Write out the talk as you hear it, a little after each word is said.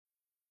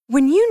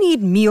When you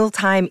need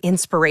mealtime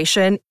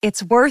inspiration,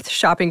 it's worth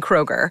shopping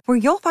Kroger, where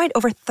you'll find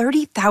over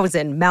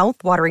 30,000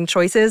 mouth-watering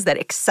choices that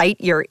excite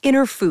your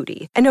inner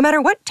foodie. And no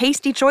matter what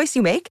tasty choice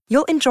you make,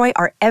 you'll enjoy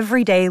our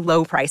everyday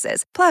low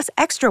prices, plus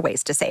extra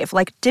ways to save,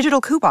 like digital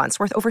coupons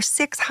worth over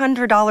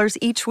 $600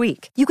 each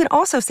week. You can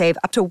also save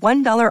up to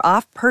 $1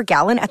 off per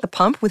gallon at the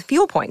pump with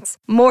fuel points.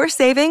 More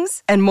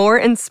savings and more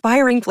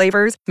inspiring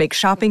flavors make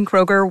shopping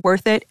Kroger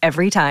worth it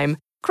every time.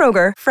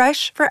 Kroger,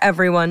 fresh for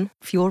everyone.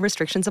 Fuel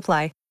restrictions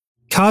apply.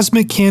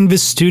 Cosmic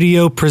Canvas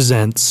Studio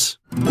presents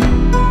We're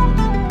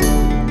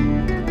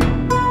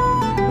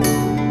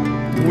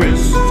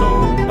so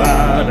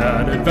bad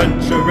at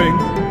adventuring.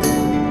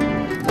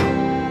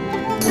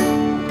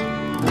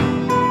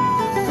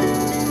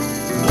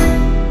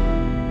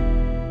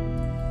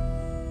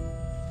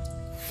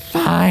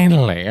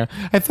 Finally!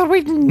 I thought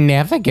we'd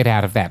never get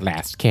out of that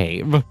last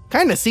cave.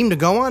 Kinda seemed to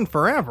go on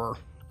forever.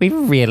 We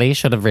really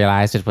should have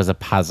realized it was a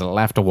puzzle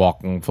after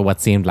walking for what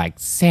seemed like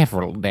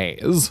several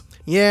days.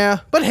 Yeah,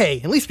 but hey,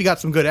 at least we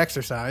got some good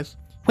exercise.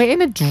 We're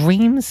in a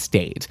dream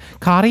state.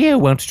 Cardio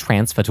won't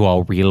transfer to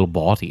our real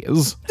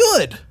bodies.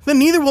 Good! Then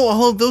neither will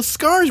all of those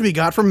scars we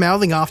got from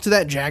mouthing off to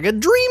that jagged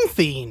dream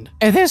fiend.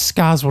 Those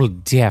scars will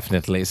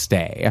definitely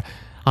stay.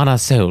 On our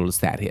souls,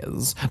 that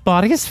is.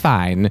 Body is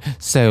fine,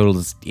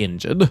 soul's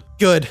injured.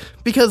 Good,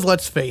 because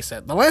let's face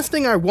it, the last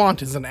thing I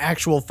want is an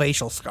actual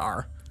facial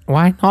scar.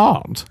 Why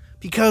not?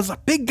 Because a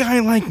big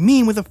guy like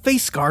me with a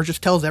face scar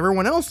just tells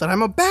everyone else that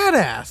I'm a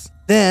badass.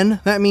 Then,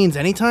 that means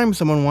anytime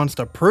someone wants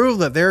to prove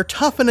that they're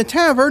tough in a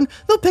tavern,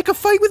 they'll pick a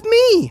fight with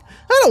me.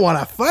 I don't want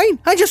to fight,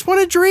 I just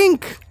want to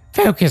drink.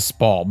 Focus,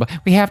 Bob.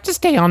 We have to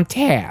stay on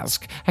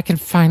task. I can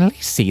finally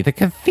see the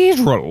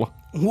cathedral.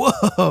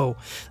 Whoa,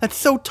 that's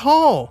so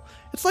tall.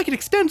 It's like it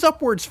extends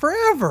upwards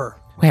forever.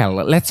 Well,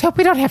 let's hope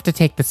we don't have to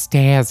take the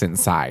stairs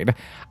inside.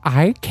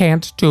 I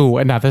can't do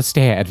another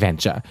stair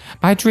adventure.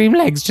 My dream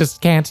legs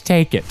just can't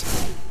take it.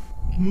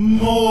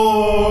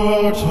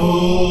 Mortals.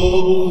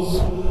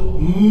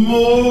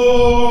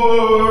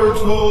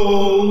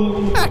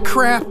 Ah,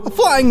 crap. A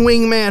flying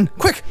wingman.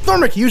 Quick,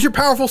 Thormic, use your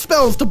powerful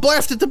spells to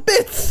blast it to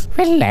bits.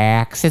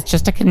 Relax, it's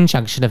just a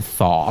conjunction of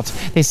thought.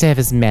 They serve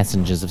as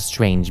messengers of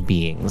strange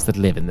beings that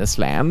live in this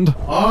land.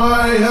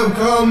 I have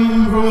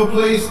come from a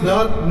place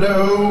not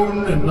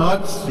known and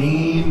not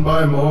seen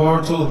by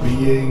mortal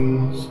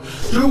beings,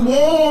 to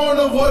warn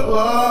of what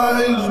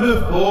lies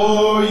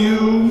before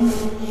you.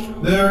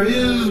 There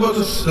is but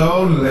a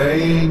stone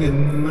laying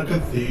in the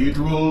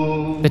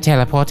cathedral. The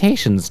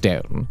teleportation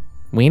stone.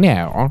 We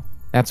know.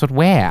 That's what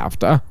we're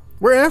after.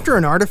 We're after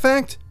an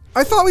artifact?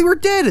 I thought we were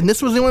dead and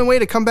this was the only way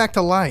to come back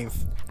to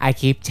life. I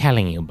keep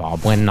telling you,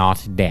 Bob, we're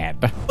not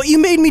dead. But you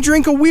made me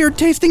drink a weird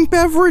tasting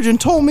beverage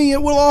and told me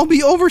it will all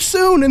be over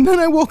soon, and then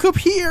I woke up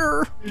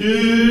here.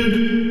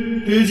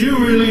 Did you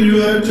really do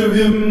that to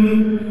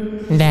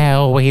him?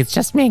 No, he's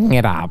just making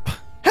it up.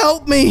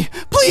 Help me!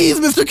 Please,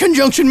 Mr.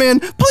 Conjunction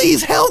Man!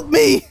 Please help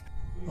me!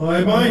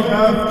 I might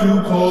have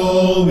to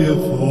call the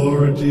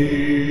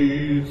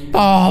authorities.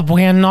 Bob,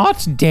 we're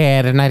not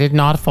dead, and I did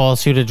not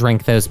force you to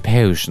drink those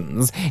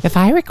potions. If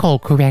I recall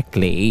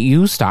correctly,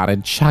 you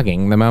started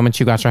chugging the moment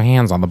you got your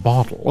hands on the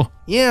bottle.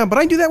 Yeah, but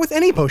I do that with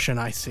any potion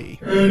I see.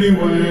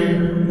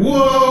 Anyway,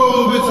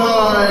 woe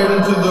betide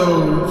unto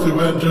those who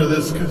enter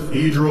this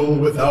cathedral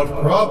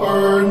without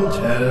proper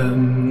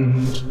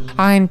intent.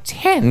 Our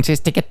intent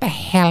is to get the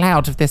hell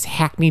out of this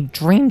hackneyed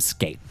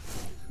dreamscape.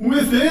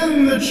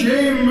 Within the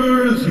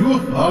chambers you will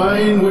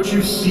find what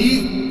you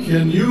seek,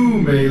 and you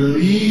may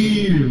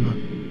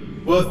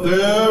leave. But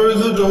there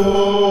is a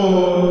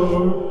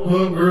door,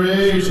 a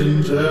great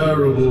and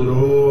terrible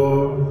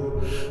door,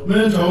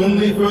 meant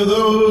only for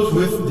those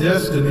with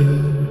destiny.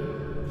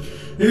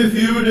 If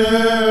you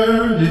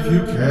dare, if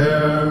you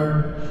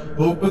care,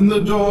 open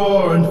the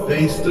door and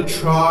face the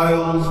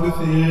trials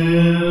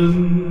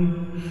within.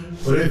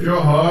 But if your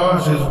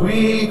heart is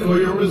weak or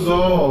your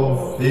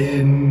resolve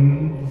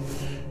thin,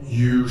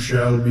 you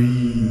shall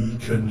be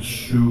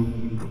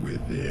consumed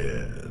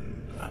within.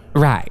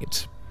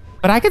 Right.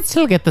 But I could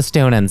still get the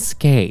stone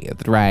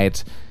unscathed,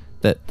 right?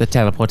 The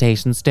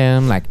teleportation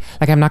stone? Like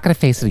I'm not gonna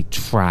face any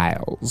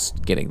trials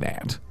getting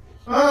that.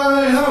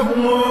 I have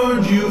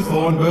warned you,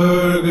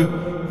 Thornburg.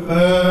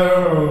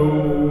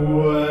 Farewell.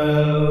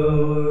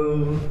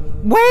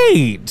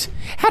 Wait!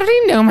 How did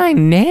he know my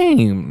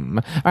name?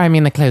 Or I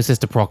mean the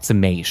closest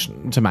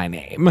approximation to my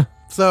name.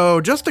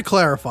 So, just to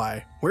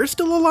clarify, we're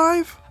still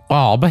alive?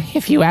 Bob,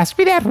 if you ask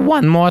me that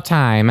one more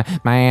time,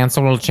 my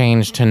answer will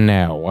change to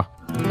no.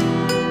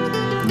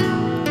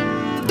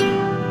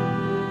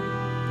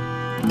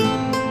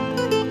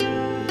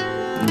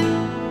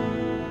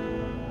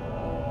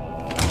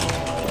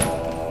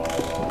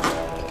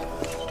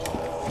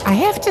 I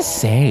have to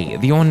say,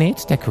 the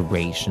ornate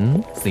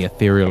decorations, the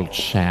ethereal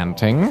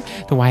chanting,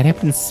 the wide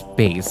open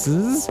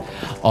spaces,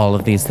 all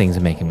of these things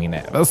are making me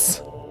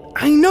nervous.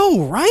 I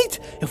know, right?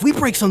 If we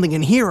break something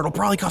in here, it'll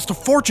probably cost a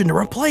fortune to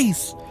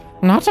replace.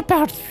 Not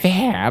about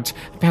that,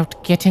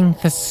 about getting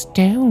the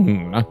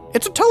stone.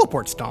 It's a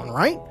teleport stone,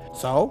 right?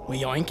 So, we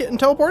yoink it and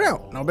teleport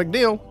out. No big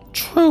deal.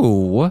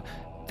 True,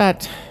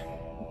 but...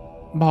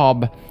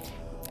 Bob,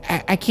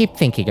 I keep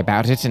thinking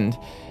about it, and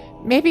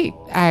maybe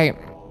I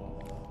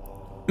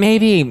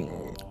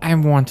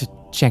want to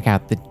check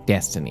out the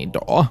Destiny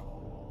Door.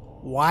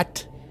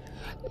 What?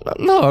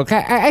 Look,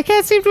 I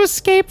can't seem to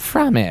escape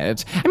from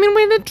it. I mean,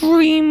 we're in a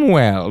dream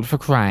world, for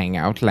crying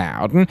out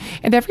loud,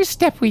 and every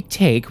step we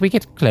take, we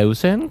get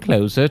closer and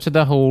closer to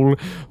the whole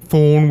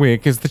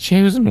Thornwick is the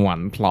Chosen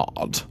One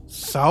plot.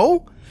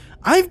 So?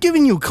 I've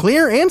given you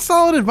clear and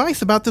solid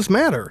advice about this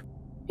matter.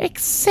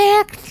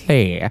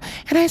 Exactly.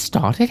 And I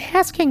started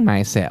asking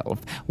myself,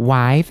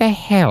 why the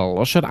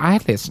hell should I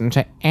listen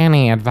to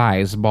any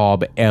advice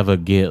Bob ever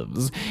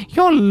gives?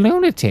 You're a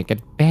lunatic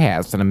at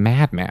best and a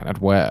madman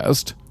at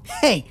worst.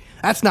 Hey,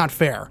 that's not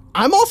fair.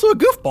 I'm also a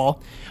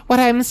goofball. What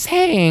I'm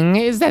saying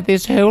is that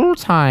this whole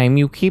time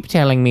you keep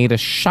telling me to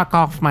shuck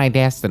off my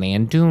destiny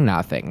and do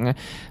nothing.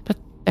 But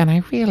then I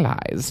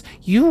realize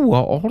you were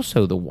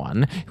also the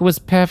one who was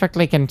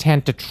perfectly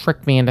content to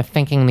trick me into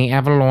thinking the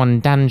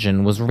Everlorn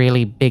dungeon was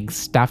really big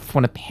stuff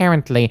when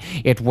apparently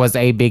it was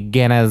a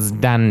beginner's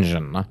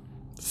dungeon.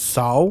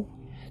 So?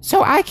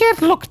 So I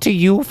can't look to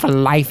you for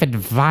life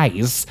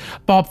advice,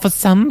 Bob, for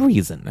some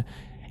reason.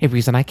 A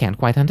reason I can't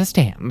quite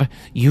understand.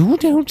 You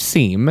don't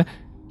seem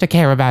to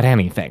care about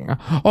anything.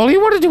 All you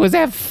want to do is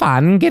have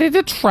fun, get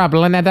into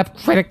trouble, and end up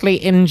critically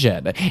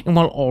injured. And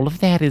while all of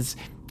that is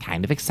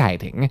kind of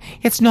exciting,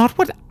 it's not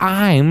what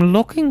I'm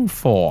looking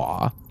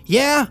for.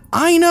 Yeah,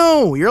 I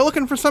know. You're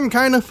looking for some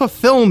kind of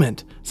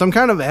fulfillment, some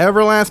kind of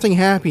everlasting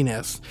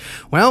happiness.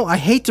 Well, I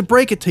hate to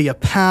break it to you,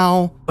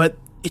 pal, but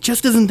it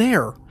just isn't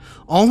there.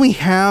 All we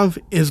have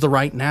is the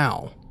right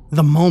now,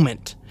 the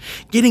moment.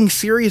 Getting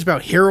serious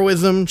about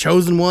heroism,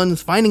 chosen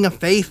ones, finding a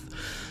faith,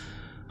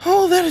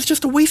 all that is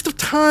just a waste of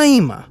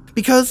time.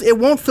 Because it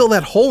won't fill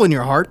that hole in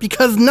your heart,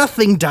 because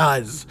nothing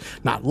does.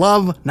 Not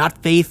love,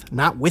 not faith,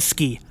 not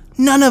whiskey.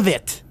 None of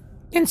it.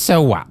 And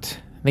so what?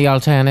 The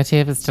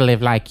alternative is to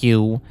live like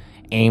you,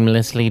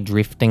 aimlessly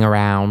drifting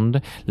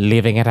around,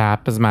 living it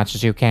up as much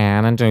as you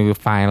can until you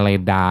finally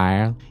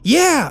die?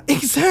 Yeah,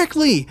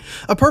 exactly.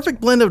 A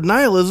perfect blend of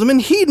nihilism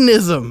and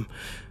hedonism.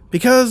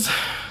 Because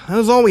that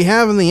is all we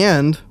have in the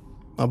end.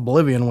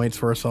 Oblivion waits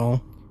for us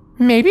all.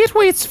 Maybe it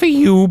waits for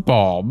you,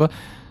 Bob.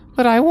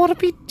 But I want to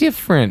be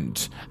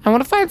different. I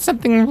want to find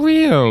something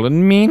real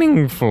and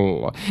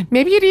meaningful.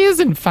 Maybe it is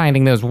in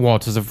finding those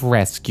waters of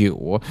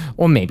rescue.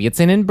 Or maybe it's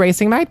in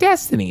embracing my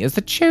destiny as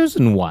the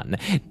chosen one,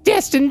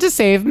 destined to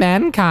save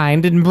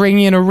mankind and bring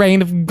in a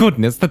reign of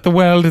goodness that the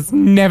world has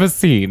never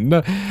seen.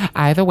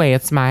 Either way,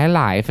 it's my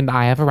life, and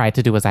I have a right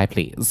to do as I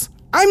please.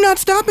 I'm not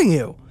stopping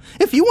you.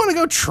 If you want to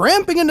go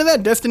tramping into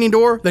that destiny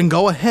door, then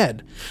go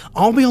ahead.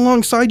 I'll be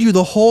alongside you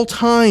the whole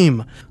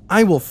time.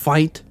 I will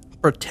fight,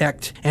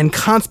 protect, and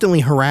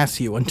constantly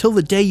harass you until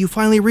the day you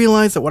finally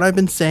realize that what I've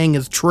been saying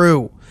is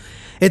true.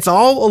 It's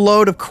all a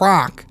load of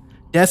crock.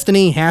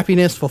 Destiny,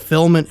 happiness,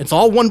 fulfillment, it's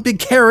all one big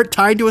carrot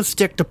tied to a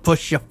stick to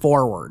push you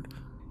forward.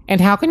 And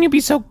how can you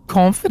be so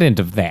confident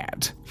of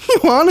that?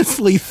 You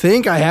honestly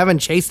think I haven't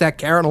chased that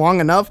carrot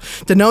long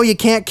enough to know you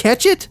can't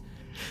catch it?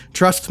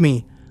 Trust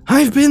me,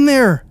 I've been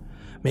there.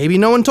 Maybe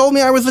no one told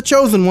me I was the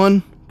chosen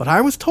one, but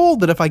I was told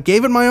that if I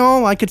gave it my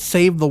all, I could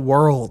save the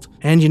world.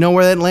 And you know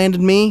where that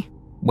landed me?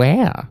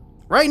 Where?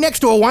 Right next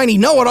to a whiny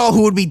know-it-all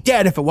who would be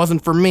dead if it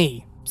wasn't for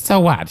me. So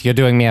what, you're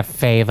doing me a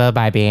favor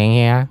by being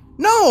here?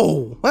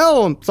 No!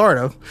 Well, sort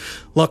of.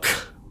 Look,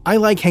 I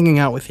like hanging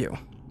out with you.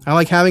 I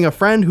like having a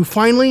friend who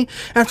finally,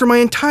 after my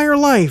entire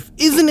life,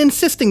 isn't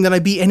insisting that I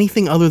be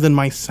anything other than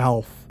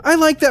myself. I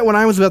like that when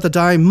I was about to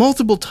die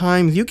multiple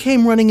times, you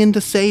came running in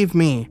to save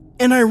me.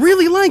 And I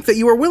really like that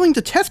you were willing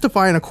to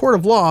testify in a court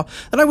of law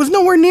that I was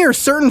nowhere near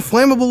certain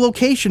flammable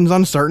locations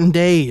on certain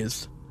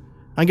days.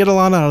 I get a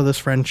lot out of this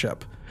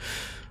friendship.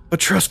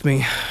 But trust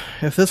me,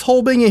 if this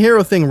whole being a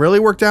hero thing really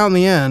worked out in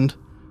the end,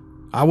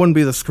 I wouldn't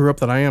be the screw-up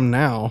that I am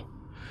now.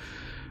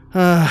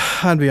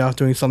 I'd be off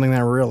doing something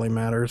that really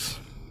matters.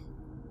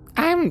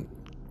 I'm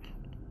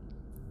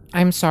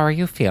sorry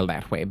you feel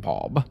that way,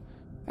 Bob.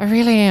 I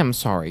really am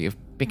sorry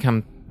you've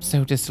become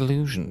so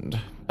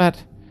disillusioned.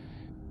 But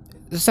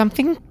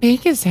something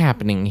big is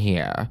happening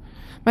here.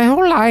 My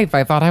whole life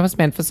I thought I was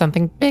meant for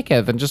something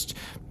bigger than just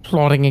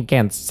plotting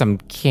against some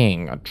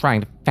king or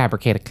trying to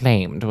fabricate a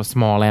claim to a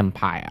small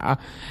empire.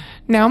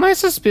 Now my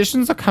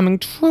suspicions are coming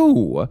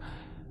true.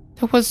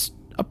 There was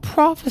a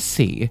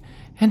prophecy,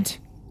 and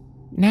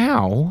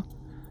now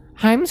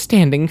I'm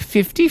standing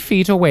 50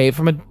 feet away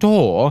from a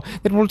door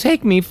that will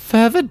take me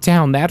further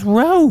down that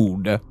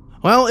road.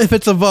 Well, if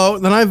it's a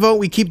vote, then I vote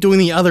we keep doing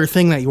the other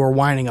thing that you were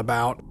whining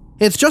about.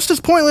 It's just as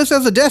pointless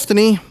as a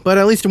destiny, but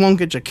at least it won't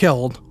get you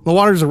killed. The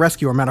waters of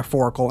rescue are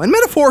metaphorical, and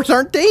metaphors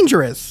aren't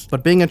dangerous.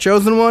 But being a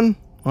chosen one,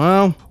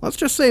 well, let's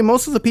just say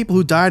most of the people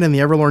who died in the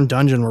Everlorn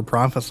dungeon were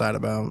prophesied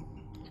about.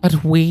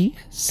 But we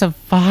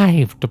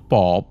survived,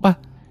 Bob.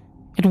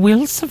 And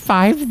we'll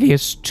survive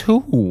this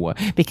too,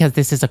 because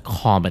this is a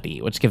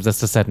comedy, which gives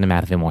us a certain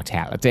amount of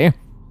immortality.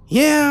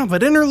 Yeah,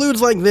 but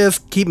interludes like this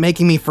keep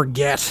making me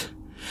forget.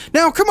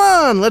 Now come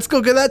on, let's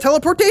go get that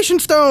teleportation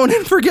stone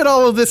and forget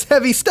all of this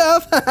heavy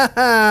stuff.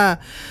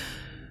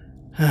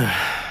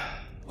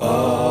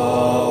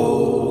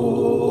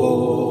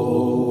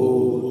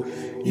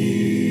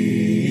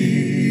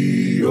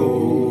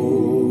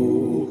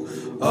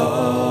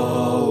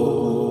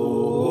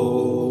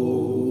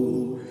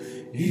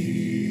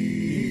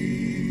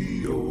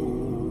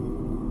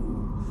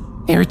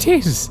 There it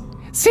is,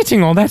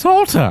 sitting on that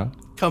altar,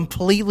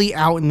 Completely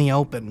out in the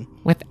open.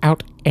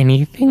 without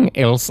anything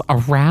else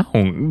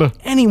around.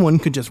 Anyone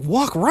could just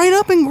walk right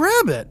up and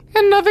grab it.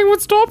 And nothing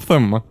would stop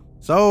them.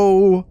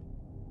 So,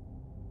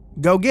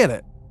 go get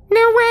it.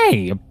 No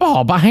way,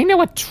 Bob, I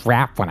know a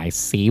trap when I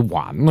see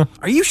one.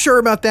 Are you sure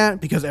about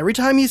that? Because every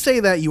time you say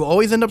that, you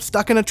always end up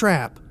stuck in a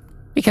trap.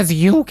 Because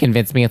you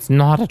convince me it's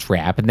not a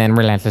trap and then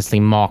relentlessly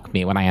mock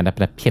me when I end up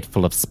in a pit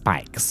full of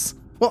spikes.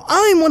 Well,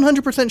 I'm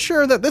 100%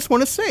 sure that this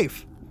one is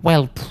safe.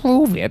 Well,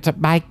 prove it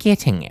by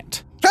getting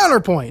it.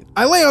 Counterpoint.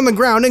 I lay on the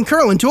ground and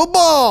curl into a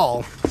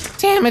ball.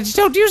 Damn it,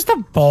 don't use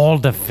the ball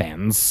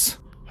defense.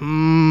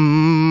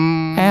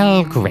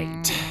 Well,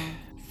 great.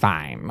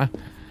 Fine.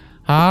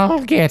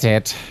 I'll get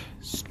it.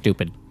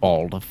 Stupid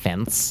ball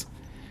defense.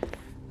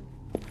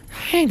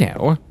 I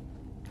know.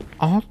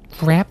 I'll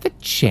grab the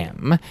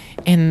gem,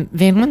 and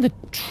then when the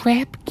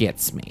trap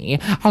gets me,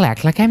 I'll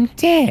act like I'm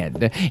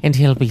dead, and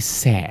he'll be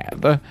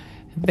sad.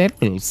 Then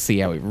we'll see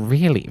how it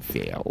really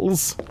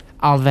feels.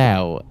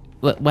 Although,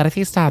 what if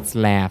he starts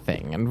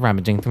laughing and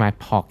rummaging through my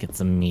pockets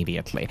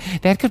immediately?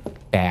 That could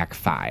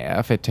backfire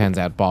if it turns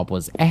out Bob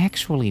was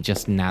actually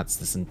just nuts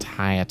this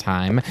entire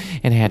time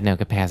and had no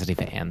capacity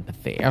for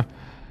empathy.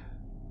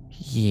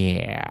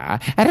 Yeah,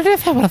 I don't know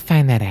if I want to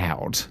find that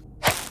out.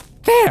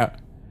 There!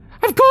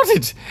 I've got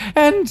it!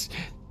 And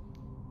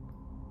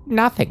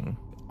nothing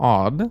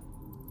odd.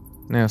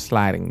 No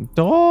sliding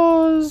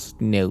doors,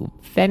 no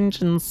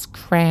vengeance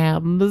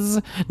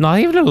crabs, not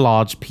even a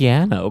large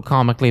piano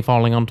comically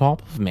falling on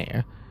top of me.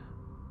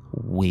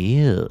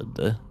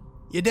 Weird.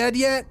 You dead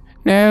yet?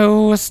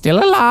 No,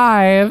 still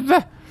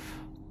alive.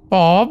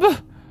 Bob?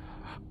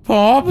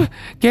 Bob,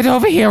 get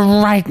over here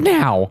right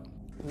now.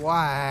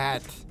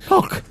 What?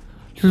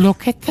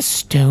 Look at the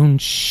stone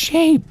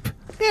shape.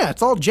 Yeah,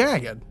 it's all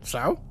jagged.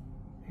 So?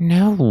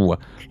 No.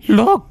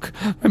 Look,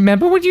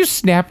 remember when you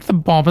snapped the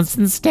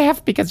Bobbinson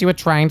staff because you were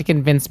trying to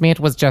convince me it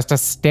was just a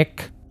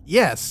stick?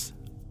 Yes.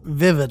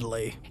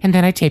 Vividly. And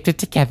then I taped it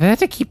together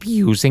to keep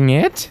using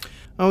it?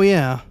 Oh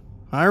yeah.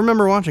 I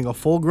remember watching a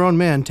full-grown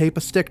man tape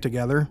a stick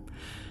together.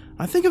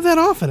 I think of that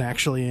often,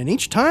 actually, and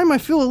each time I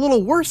feel a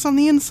little worse on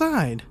the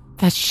inside.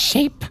 The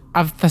shape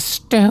of the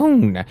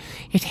stone.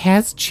 It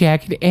has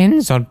jagged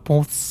ends on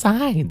both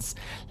sides,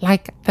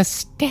 like the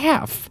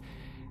staff.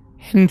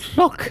 And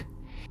look,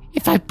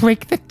 if I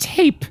break the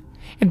tape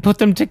and put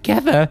them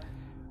together,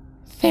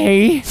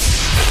 they...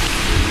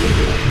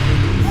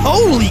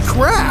 Holy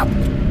crap!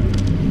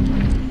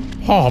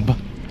 Bob,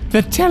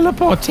 the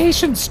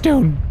teleportation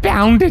stone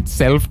bound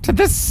itself to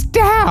the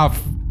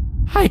staff.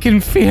 I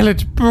can feel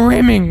it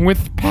brimming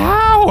with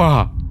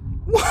power.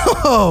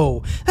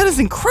 Whoa! That is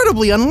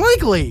incredibly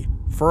unlikely!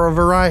 For a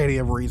variety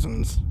of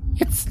reasons.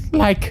 It's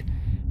like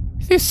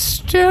this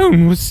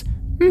stone was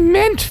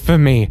meant for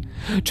me,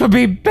 to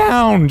be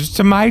bound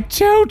to my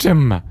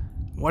totem.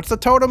 What's the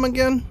totem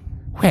again?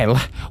 Well,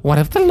 one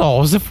of the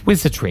laws of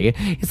wizardry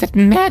is that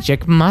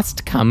magic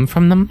must come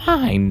from the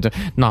mind,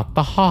 not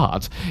the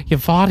heart.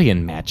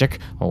 Yavadian magic,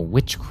 or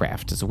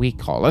witchcraft as we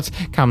call it,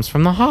 comes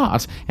from the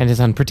heart and is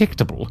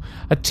unpredictable.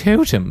 A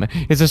totem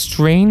is a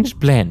strange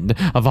blend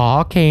of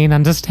arcane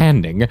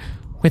understanding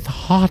with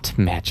heart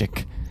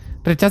magic.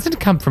 But it doesn't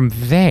come from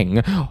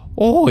Veng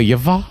or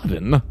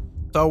Yavaden.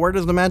 So where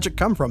does the magic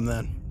come from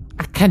then?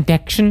 A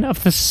connection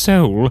of the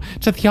soul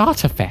to the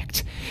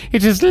artifact.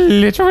 It is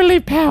literally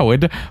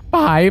powered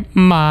by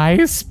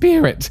my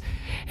spirit.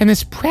 And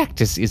this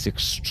practice is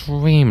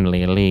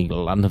extremely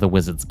illegal under the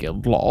Wizards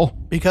Guild law.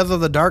 Because of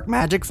the dark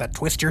magics that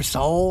twist your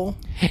soul?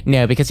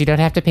 No, because you don't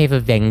have to pay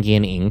for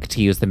Vengian ink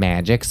to use the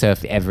magic, so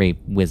if every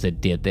wizard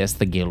did this,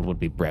 the guild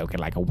would be broke in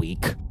like a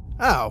week.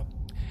 Oh.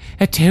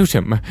 A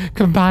totem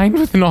combined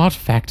with an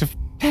artifact of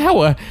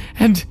power,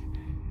 and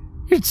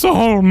it's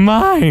all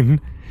mine.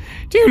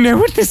 Do you know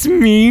what this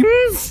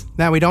means?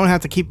 Now we don't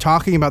have to keep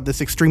talking about this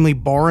extremely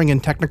boring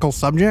and technical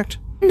subject?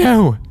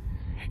 No.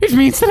 It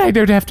means that I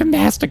don't have to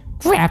master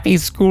crappy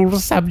school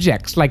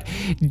subjects like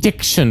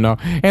diction or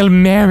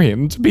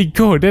Elmarian to be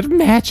good at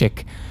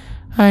magic.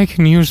 I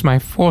can use my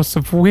force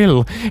of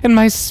will and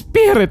my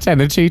spirit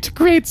energy to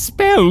create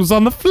spells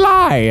on the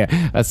fly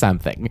or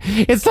something.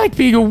 It's like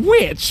being a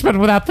witch, but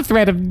without the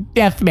threat of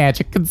death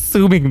magic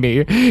consuming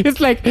me. It's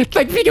like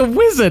being a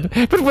wizard,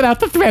 but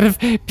without the threat of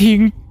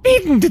being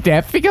beaten to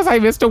death because I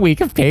missed a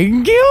week of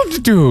paying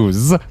guild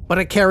dues. But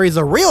it carries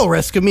a real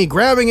risk of me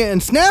grabbing it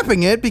and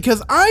snapping it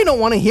because I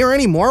don't want to hear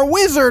any more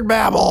wizard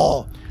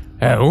babble.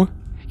 Oh?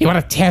 You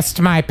want to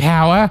test my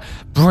power?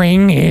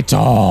 Bring it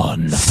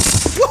on.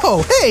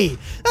 Whoa, hey,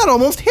 that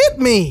almost hit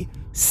me.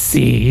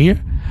 See?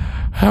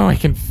 Oh, I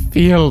can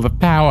feel the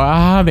power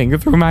humming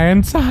through my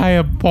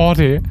entire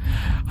body.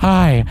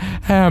 I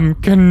am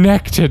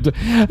connected.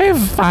 I have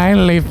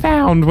finally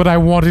found what I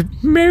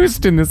wanted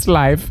most in this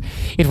life.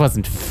 It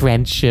wasn't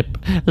friendship,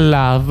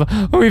 love,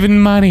 or even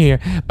money,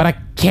 but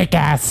a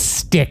kick-ass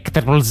stick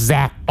that will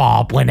zap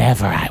Bob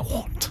whenever I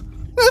want.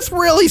 This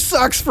really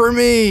sucks for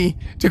me.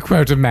 To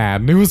quote a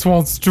man who was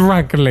once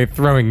drunkenly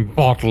throwing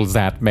bottles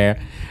at me,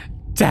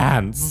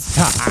 dance.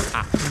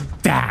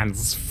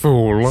 Dance,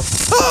 fool.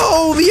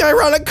 Oh, the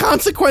ironic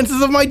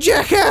consequences of my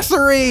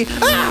jackassery!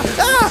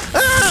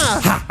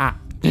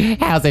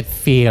 How's it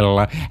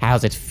feel?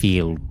 How's it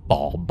feel,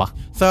 Bob?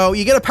 So,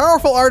 you get a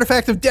powerful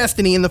artifact of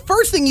destiny, and the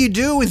first thing you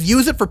do is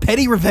use it for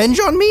petty revenge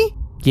on me?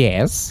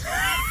 Yes.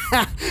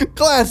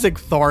 Classic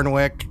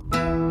Thornwick.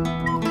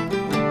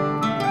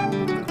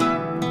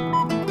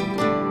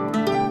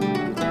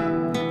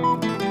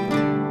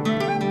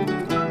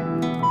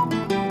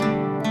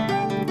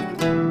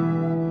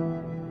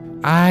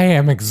 I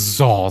am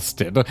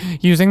exhausted.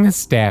 Using the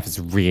staff has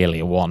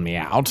really worn me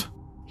out.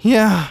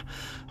 Yeah,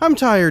 I'm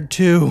tired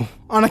too,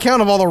 on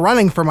account of all the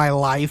running for my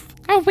life.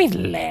 Oh,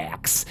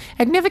 relax.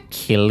 I'd never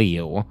kill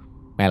you.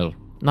 Well,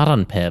 not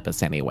on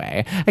purpose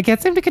anyway. I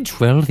can't seem to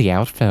control the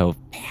outflow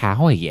of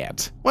power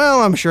yet.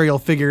 Well, I'm sure you'll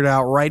figure it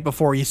out right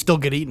before you still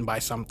get eaten by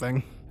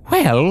something.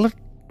 Well,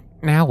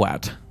 now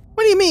what?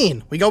 What do you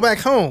mean? We go back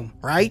home,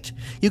 right?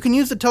 You can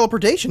use the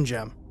teleportation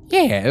gem.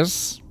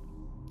 Yes,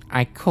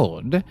 I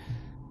could.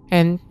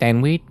 And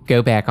then we'd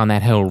go back on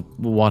that whole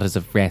Waters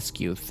of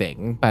Rescue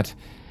thing, but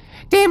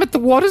damn it, the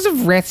Waters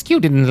of Rescue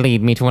didn't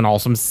lead me to an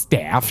awesome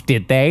staff,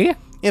 did they?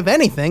 If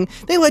anything,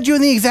 they led you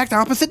in the exact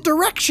opposite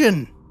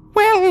direction.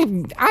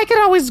 Well, I could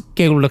always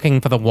go looking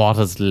for the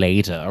waters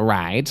later,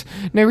 right?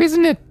 No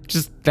reason to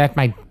just let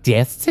my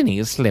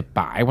destiny slip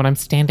by when I'm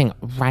standing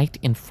right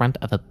in front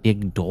of a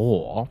big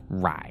door,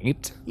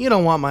 right? You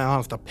don't want my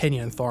honest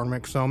opinion,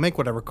 Thornwick, so make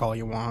whatever call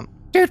you want.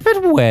 Don't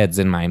put words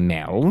in my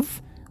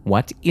mouth.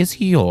 What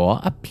is your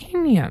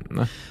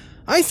opinion?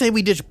 I say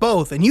we ditch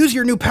both and use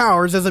your new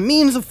powers as a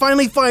means of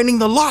finally finding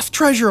the lost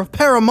treasure of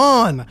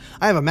Paramon.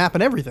 I have a map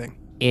and everything.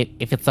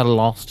 If it's a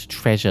lost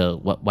treasure,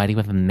 why do you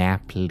have a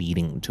map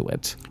leading to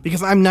it?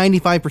 Because I'm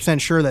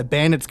 95% sure that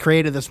bandits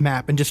created this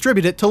map and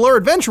distribute it to lure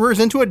adventurers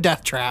into a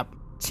death trap.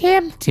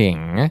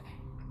 Tempting,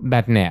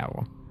 but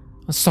no.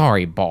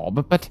 Sorry,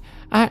 Bob, but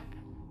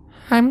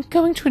I'm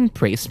going to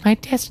embrace my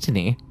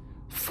destiny.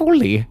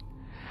 Fully.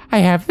 I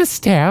have the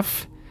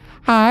staff.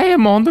 I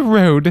am on the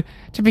road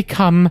to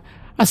become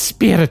a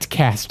spirit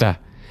caster.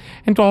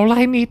 And all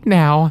I need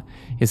now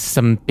is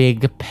some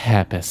big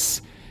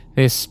purpose.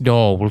 This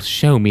door will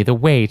show me the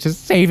way to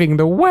saving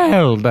the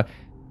world. Are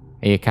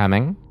you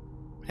coming?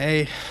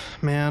 Hey,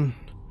 man.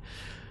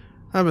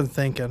 I've been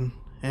thinking,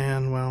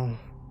 and well...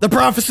 The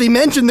prophecy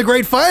mentioned the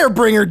Great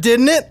Firebringer,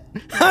 didn't it?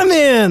 I'm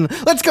in!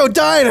 Let's go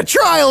die in a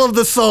trial of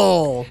the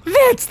soul!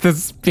 That's the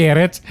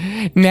spirit.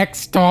 Next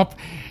stop,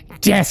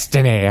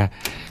 destiny.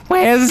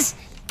 Where's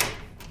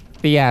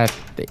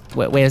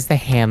the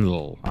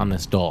handle on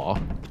this door?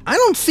 I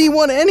don't see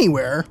one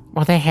anywhere.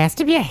 Well, there has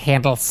to be a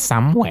handle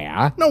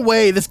somewhere. No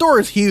way, this door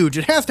is huge.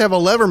 It has to have a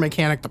lever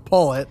mechanic to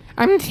pull it.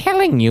 I'm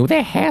telling you,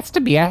 there has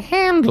to be a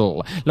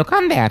handle. Look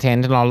on that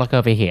end and I'll look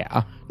over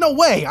here. No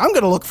way, I'm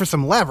gonna look for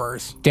some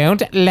levers.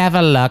 Don't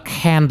lever look,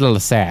 handle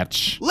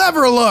search.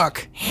 Lever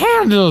look!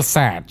 Handle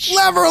search.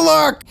 Lever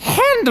look!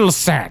 Handle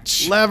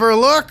search. Lever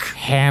look!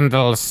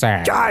 Handle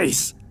search.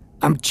 Guys,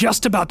 I'm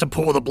just about to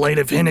pull the blade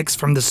of Hinnix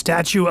from the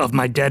statue of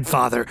my dead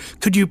father.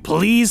 Could you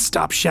please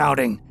stop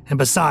shouting? And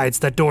besides,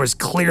 that door is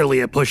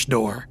clearly a push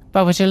door.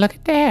 But would you look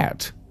at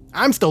that?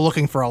 I'm still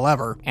looking for a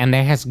lever. And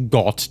there has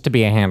got to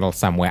be a handle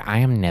somewhere. I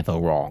am never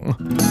wrong.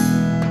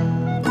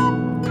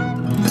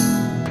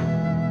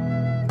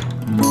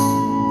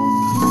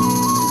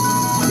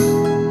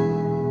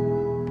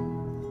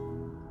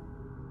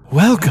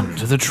 Welcome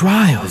to the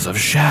Trials of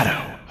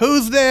Shadow.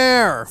 Who's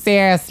there?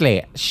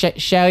 Seriously,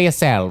 show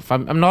yourself.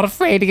 I'm not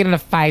afraid to get into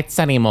fights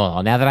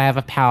anymore now that I have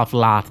a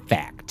powerful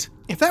artifact.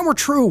 If that were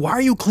true, why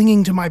are you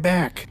clinging to my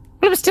back?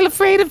 Well, I'm still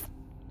afraid of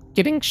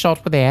getting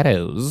shot with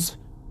arrows,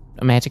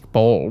 magic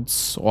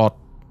bolts, or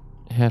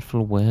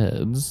hurtful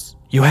words.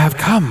 You have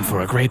come for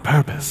a great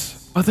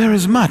purpose, but there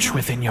is much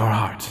within your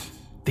heart.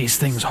 These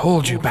things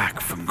hold you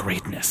back from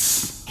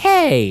greatness.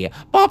 Hey,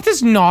 Bob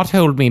does not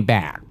hold me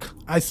back.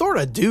 I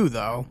sorta do,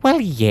 though. Well,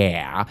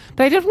 yeah,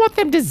 but I don't want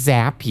them to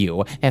zap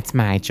you. That's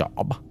my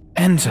job.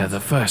 Enter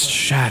the first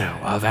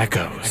shadow of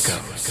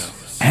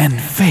echoes, and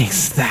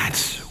face that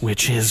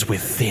which is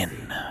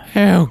within.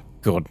 Oh,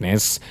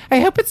 goodness.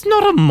 I hope it's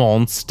not a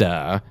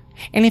monster.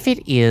 And if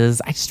it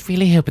is, I just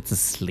really hope it's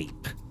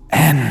asleep.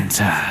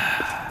 Enter.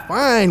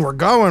 Fine, we're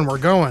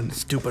going.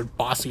 Stupid,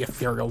 bossy,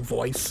 ethereal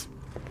voice.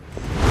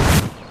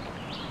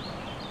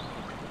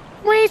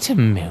 Wait a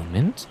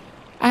moment.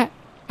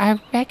 I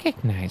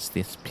recognize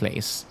this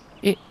place.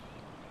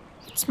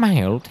 It's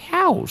my old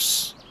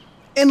house.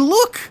 And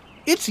look,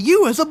 it's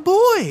you as a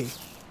boy.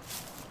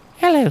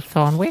 Hello,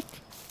 Thornwick.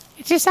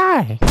 It is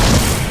I.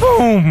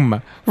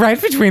 Boom!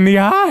 Right between the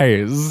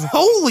eyes.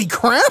 Holy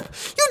crap!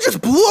 You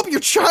just blew up your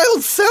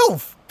child's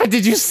self! But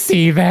did you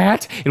see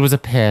that? It was a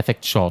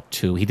perfect shot,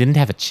 too. He didn't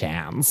have a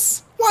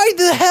chance. Why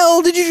the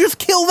hell did you just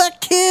kill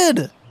that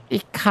kid?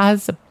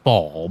 Because,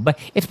 Bob,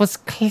 it was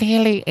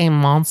clearly a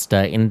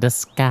monster in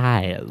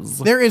disguise.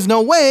 There is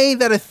no way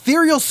that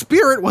ethereal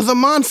spirit was a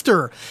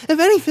monster. If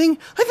anything,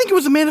 I think it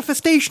was a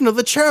manifestation of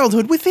the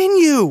childhood within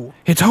you.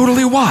 It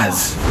totally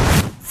was.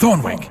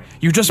 Thornwick,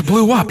 you just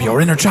blew up your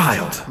inner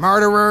child.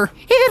 Murderer.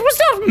 It was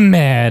not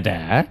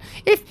murder.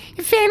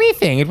 If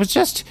anything, it was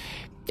just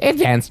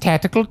advanced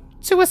tactical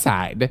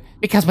suicide.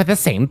 Because we're the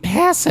same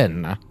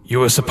person. You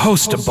were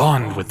supposed to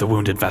bond with the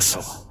wounded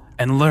vessel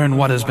and learn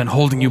what has been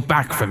holding you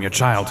back from your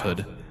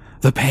childhood.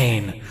 The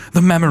pain,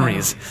 the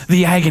memories,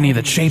 the agony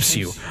that shapes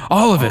you,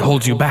 all of it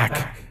holds you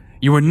back.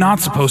 You were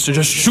not supposed to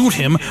just shoot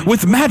him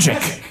with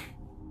magic.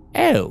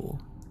 Oh.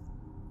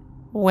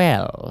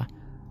 Well.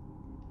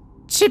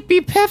 To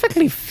be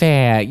perfectly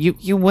fair,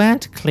 you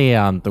weren't clear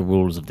on the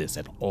rules of this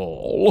at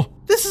all.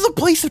 This is a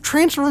place of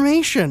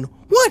transformation.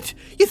 What?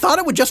 You thought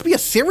it would just be a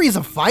series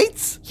of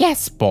fights?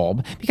 Yes,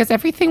 Bob, because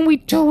everything we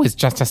do is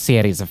just a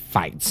series of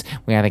fights.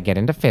 We either get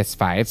into fist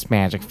fights,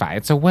 magic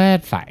fights, or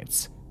word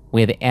fights.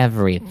 With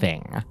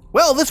everything.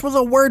 Well, this was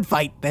a word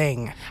fight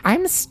thing.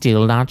 I'm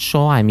still not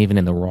sure I'm even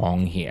in the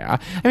wrong here.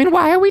 I mean,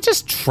 why are we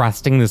just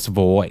trusting this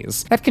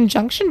voice? That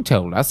conjunction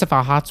told us if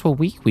our hearts were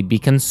weak, we'd be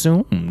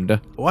consumed.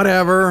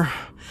 Whatever.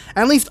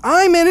 At least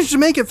I managed to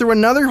make it through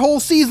another whole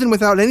season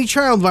without any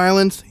child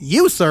violence.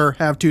 You, sir,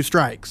 have 2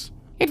 strikes.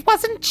 It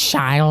wasn't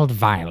child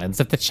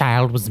violence if the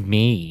child was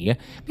me.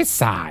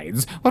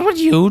 Besides, what would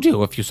you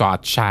do if you saw a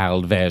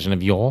child version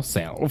of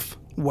yourself?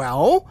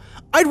 Well,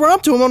 I'd run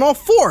up to him on all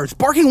 4s,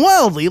 barking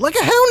wildly like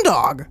a hound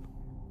dog.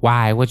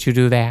 Why would you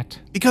do that?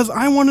 Because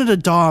I wanted a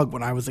dog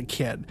when I was a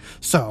kid.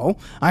 So,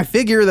 I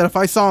figure that if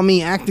I saw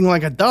me acting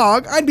like a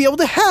dog, I'd be able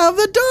to have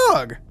the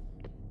dog.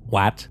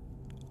 What?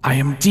 I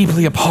am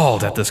deeply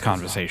appalled at this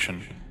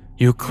conversation.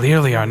 You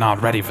clearly are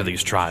not ready for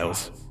these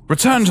trials.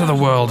 Return to the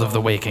world of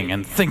the waking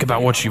and think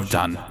about what you've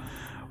done.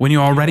 When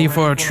you are ready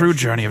for a true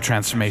journey of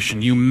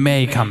transformation, you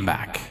may come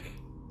back.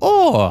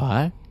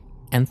 Or,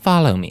 and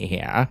follow me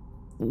here,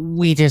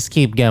 we just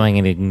keep going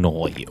and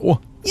ignore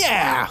you.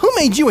 Yeah, who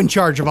made you in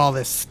charge of all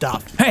this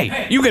stuff?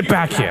 Hey, you get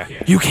back here.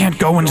 You can't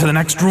go into the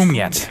next room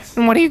yet.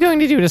 And what are you going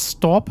to do to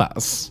stop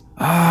us?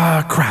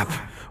 Crap.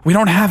 We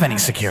don't have any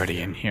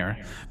security in here,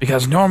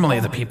 because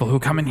normally the people who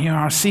come in here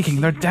are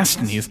seeking their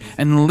destinies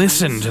and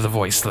listen to the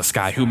voiceless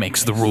guy who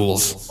makes the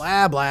rules.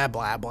 Blah, blah,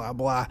 blah, blah,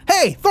 blah.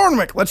 Hey,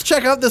 Thornwick, let's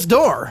check out this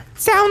door.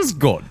 Sounds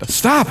good.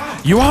 Stop!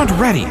 You aren't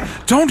ready.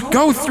 Don't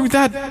go through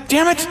that,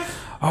 damn it!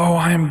 Oh,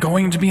 I am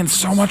going to be in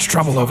so much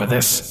trouble over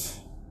this.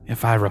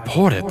 If I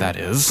report it, that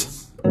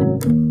is.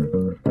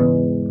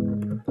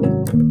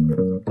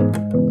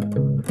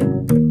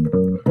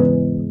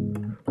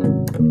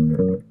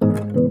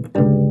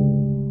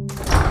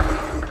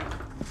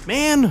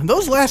 Man,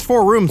 those last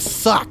 4 rooms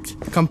sucked.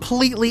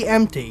 Completely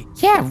empty.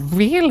 Yeah,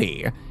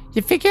 really.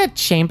 You figured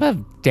Chamber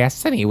of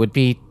Destiny would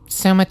be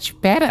so much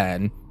better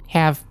and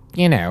have,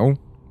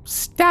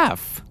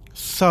 stuff.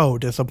 So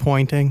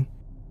disappointing.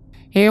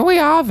 Here we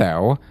are,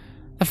 though.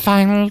 The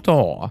final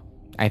door,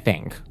 I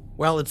think.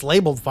 Well, it's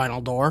labeled final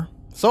door,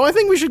 so I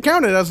think we should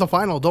count it as the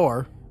final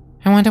door.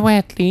 I wonder where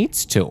it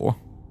leads to.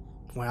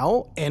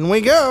 Well, in we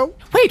go.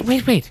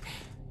 Wait.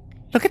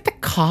 Look at the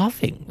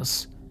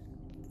carvings.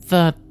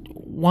 The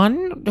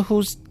one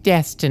whose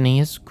destiny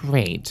is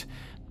great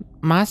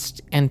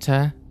must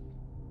enter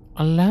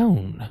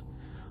alone.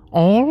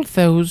 All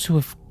those who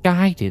have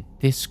guided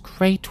this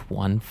great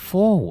one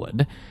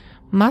forward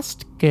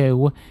must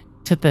go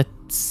to the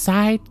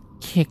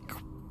sidekick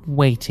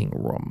waiting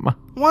room.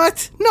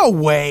 What? No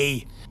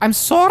way. I'm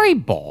sorry,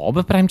 Bob,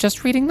 but I'm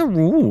just reading the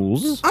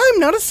rules. I'm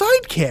not a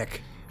sidekick.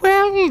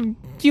 Well,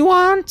 you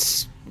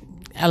aren't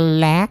a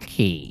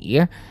lackey,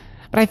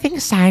 but I think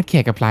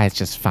sidekick applies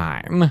just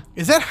fine.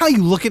 Is that how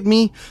you look at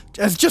me?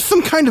 As just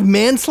some kind of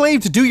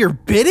manslave to do your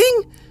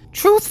bidding?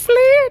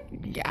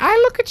 Truthfully, I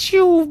look at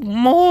you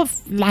more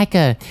like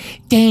a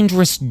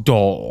dangerous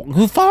dog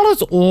who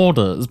follows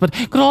orders but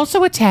could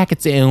also attack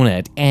its owner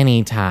at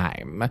any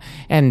time.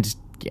 And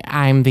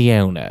I'm the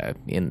owner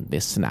in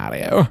this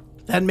scenario.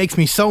 That makes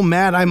me so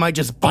mad I might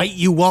just bite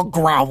you while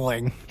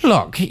growling.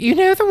 Look, you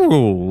know the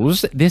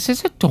rules. This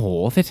is a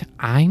door that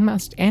I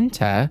must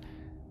enter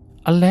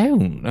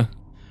alone.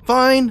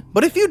 Fine,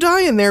 but if you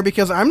die in there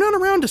because I'm not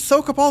around to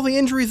soak up all the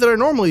injuries that I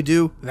normally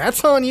do,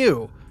 that's on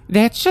you.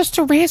 That's just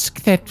a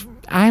risk that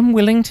I'm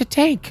willing to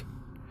take.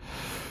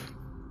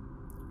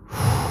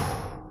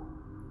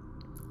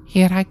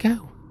 Here I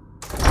go.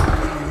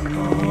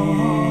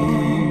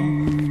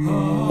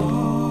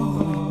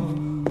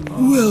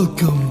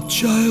 Welcome,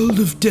 child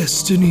of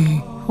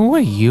destiny. Who are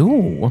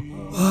you?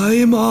 I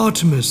am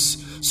Artemis,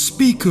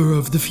 speaker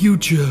of the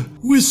future,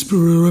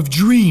 whisperer of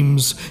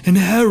dreams, and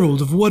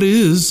herald of what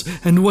is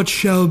and what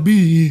shall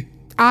be.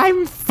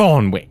 I'm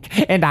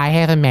Thornwick, and I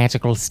have a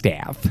magical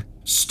staff.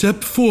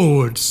 Step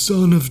forward,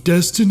 son of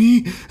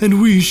destiny,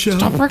 and we shall...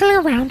 Stop wriggling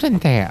around in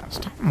there.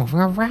 Stop moving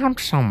around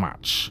so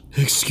much.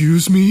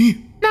 Excuse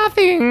me?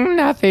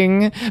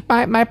 Nothing.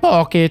 My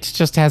pocket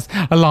just has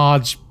a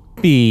large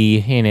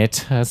bee in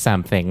it or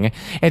something.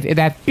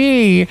 That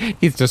bee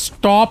needs to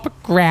stop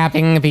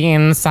grabbing the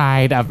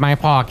inside of my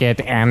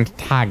pocket and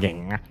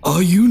tugging.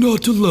 Are you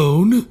not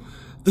alone?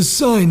 The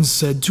sign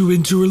said to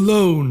enter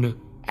alone.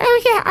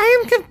 Oh yeah,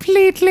 I am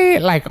completely,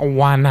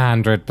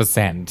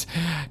 100%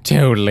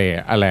 totally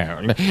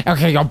alone.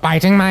 Okay, you're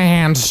biting my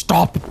hand.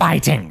 Stop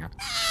biting.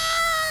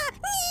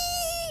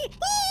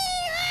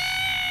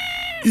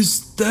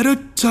 Is that a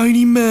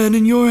tiny man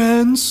in your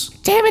hands?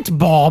 Damn it,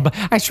 Bob.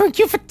 I shrunk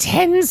you for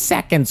 10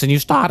 seconds and you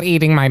start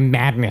eating my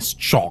madness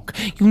chalk.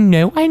 You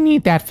know I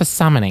need that for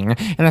summoning,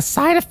 and the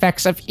side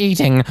effects of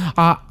eating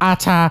are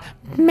utter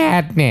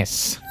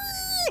madness.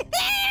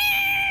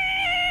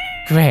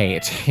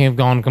 Great, you've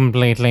gone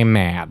completely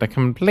mad,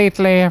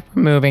 completely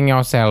removing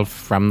yourself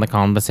from the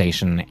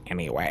conversation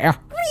anyway.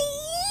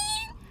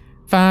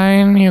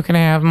 Fine, you can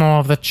have more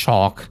of the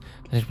chalk,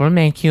 but it will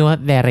make you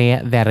very,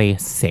 very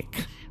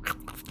sick.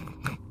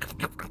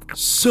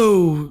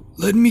 So,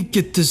 let me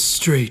get this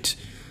straight.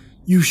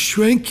 You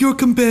shrank your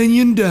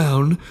companion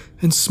down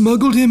and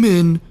smuggled him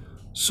in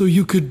so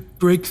you could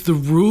break the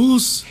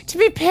rules? To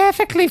be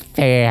perfectly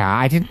fair,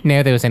 I didn't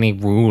know there was any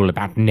rule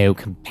about no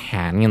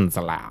companions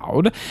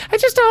allowed. I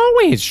just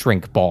always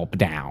shrink Bob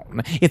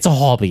down. It's a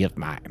hobby of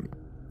mine.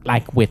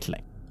 Like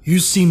whittling. You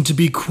seem to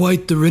be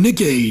quite the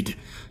renegade.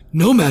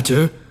 No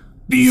matter.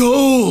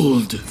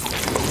 Behold!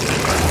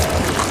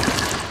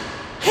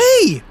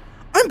 Hey!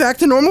 I'm back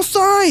to normal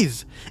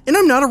size! And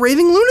I'm not a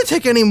raving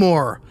lunatic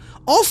anymore!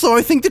 Also,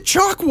 I think the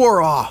chalk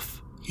wore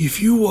off!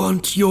 If you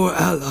want your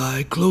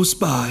ally close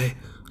by,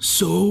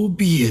 so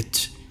be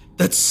it.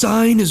 That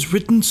sign is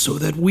written so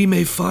that we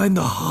may find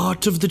the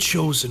heart of the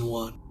Chosen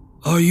One.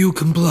 Are you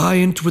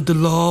compliant with the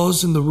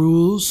laws and the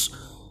rules?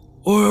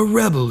 Or a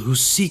rebel who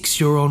seeks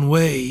your own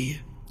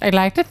way? I'd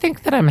like to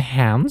think that I'm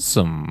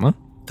handsome.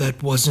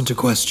 That wasn't a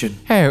question.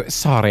 Oh,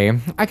 sorry.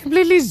 I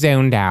completely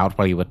zoned out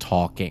while you were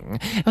talking.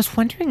 I was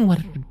wondering what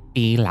it would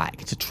be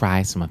like to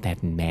try some of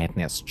that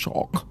madness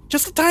chalk.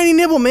 Just a tiny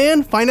nibble,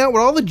 man. Find out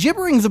what all the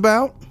gibbering's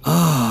about.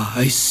 Ah,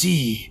 I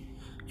see.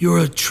 You're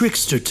a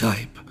trickster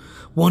type.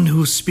 One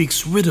who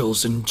speaks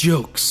riddles and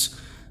jokes.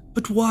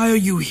 But why are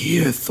you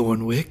here,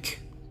 Thornwick?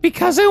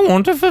 Because I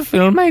want to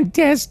fulfill my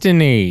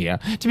destiny,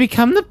 to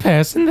become the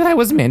person that I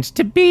was meant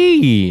to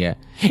be.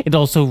 And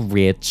also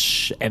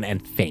rich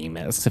and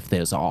famous, if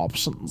there's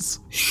options.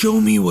 Show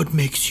me what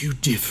makes you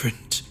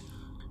different.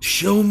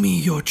 Show me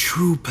your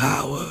true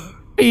power.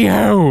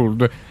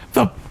 Behold,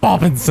 the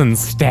Bobbinson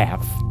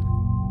staff.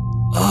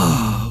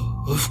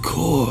 Ah, of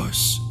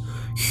course.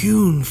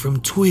 Hewn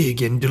from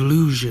twig and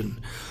delusion.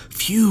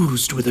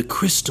 Fused with a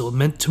crystal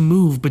meant to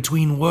move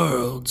between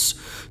worlds.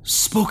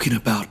 Spoken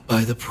about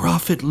by the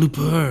prophet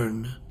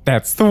Lupern.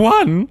 That's the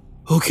one.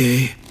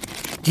 Okay,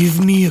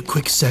 give me a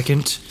quick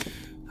second.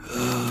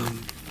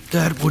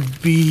 That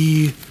would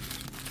be...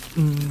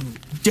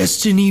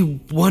 Destiny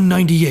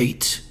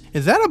 198.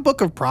 Is that a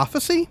book of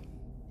prophecy?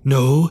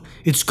 No,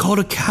 it's called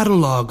a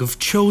catalog of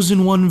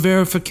Chosen One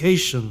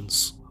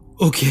verifications.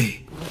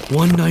 Okay,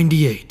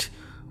 198.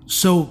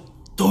 So,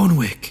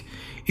 Thornwick,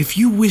 if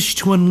you wish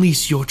to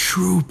unleash your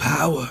true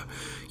power,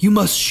 you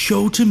must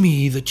show to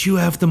me that you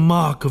have the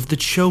mark of the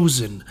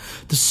Chosen,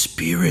 the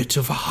spirit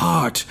of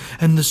heart,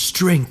 and the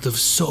strength of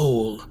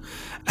soul.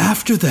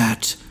 After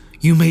that,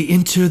 you may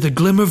enter the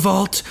Glimmer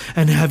Vault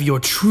and have your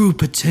true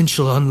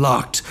potential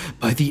unlocked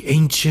by the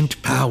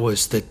ancient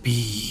powers that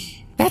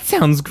be. That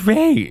sounds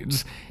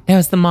great. Now,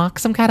 is the mark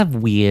some kind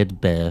of weird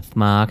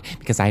birthmark?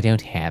 Because I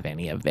don't have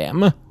any of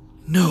them.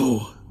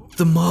 No,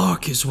 the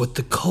mark is what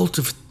the cult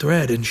of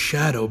Thread and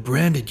Shadow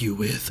branded you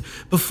with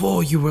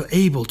before you were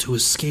able to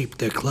escape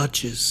their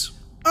clutches.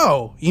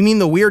 Oh, you mean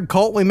the weird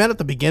cult we met at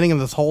the beginning of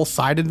this whole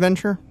side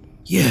adventure?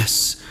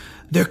 Yes,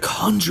 their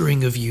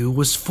conjuring of you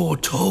was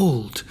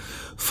foretold.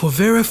 For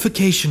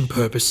verification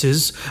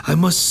purposes, I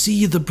must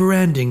see the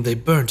branding they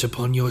burnt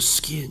upon your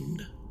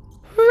skin.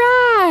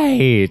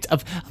 Right,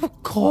 of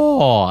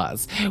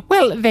course.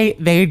 Well,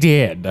 they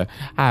did,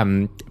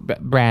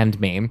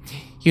 brand me,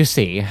 you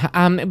see.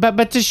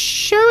 But to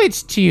show it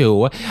to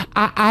you,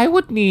 I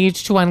would need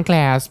to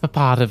unclasp a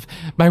part of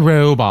my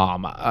robe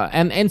armor.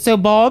 And so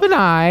Bob and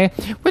I,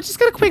 we're just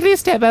gonna quickly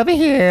step over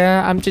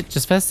here,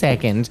 just for a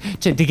second,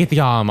 to get the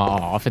armor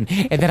off, and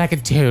then I can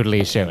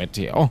totally show it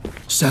to you.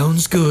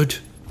 Sounds good.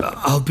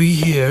 I'll be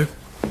here.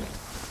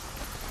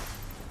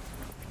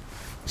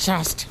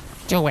 Just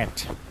do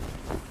it.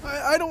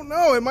 I don't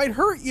know, it might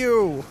hurt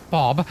you.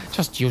 Bob,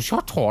 just use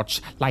your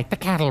torch, light the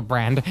cattle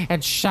brand,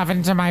 and shove it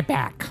into my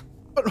back.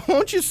 But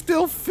won't you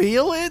still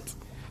feel it?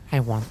 I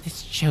want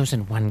this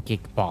Chosen One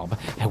gig, Bob.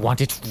 I want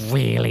it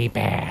really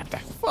bad.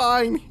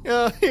 Fine,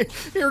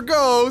 here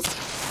goes.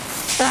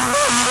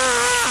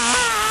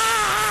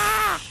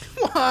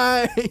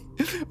 Why?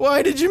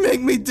 Why did you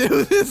make me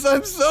do this?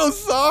 I'm so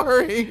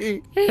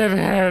sorry. It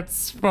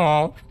hurts,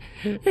 Bob.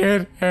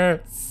 It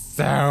hurts.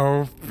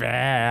 so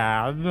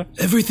bad.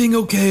 Everything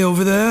okay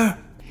over there?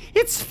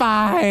 It's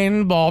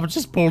fine. Bob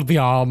just pulled the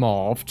arm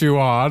off too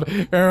hard.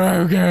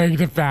 I'm going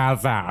to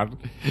pass out.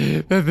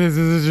 This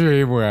is a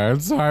dream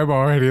world, so I'm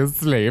already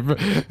asleep.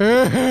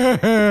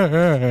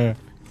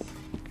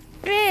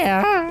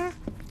 Here,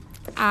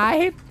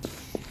 I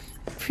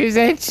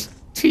present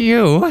to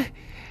you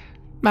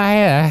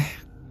my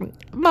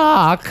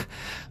mark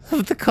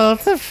of the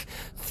cult of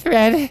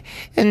Thread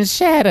and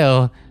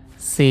Shadow.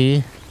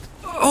 See?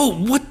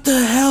 Oh, what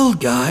the hell,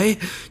 guy?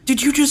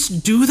 Did you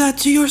just do that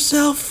to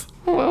yourself?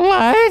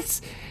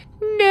 What?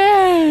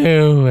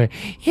 No.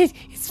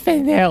 It's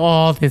been there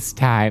all this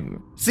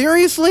time.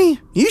 Seriously?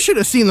 You should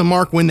have seen the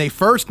mark when they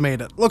first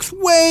made it. Looks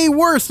way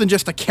worse than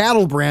just a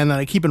cattle brand that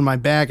I keep in my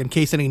bag in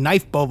case any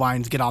knife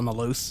bovines get on the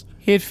loose.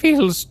 It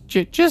feels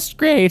just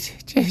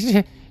great.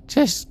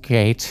 Just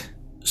great.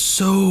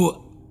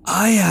 So,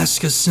 I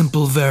ask a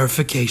simple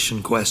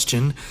verification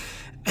question,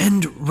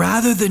 and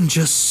rather than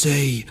just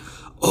say,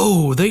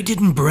 oh, they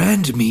didn't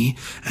brand me,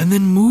 and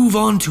then move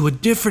on to a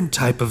different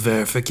type of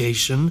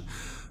verification,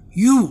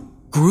 you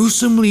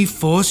gruesomely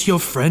force your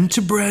friend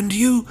to brand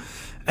you,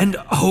 and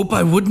hope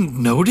I wouldn't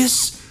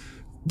notice?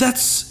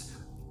 That's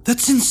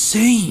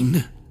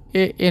insane.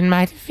 In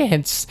my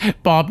defense,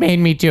 Bob made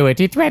me do it.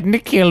 He threatened to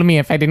kill me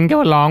if I didn't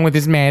go along with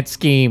his mad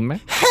scheme.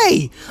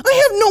 Hey,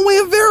 I have no way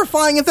of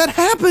verifying if that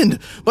happened,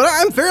 but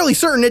I'm fairly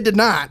certain it did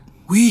not.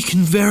 We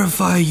can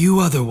verify you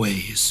other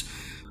ways.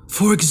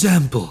 For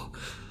example,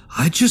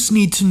 I just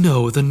need to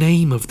know the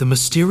name of the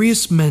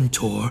mysterious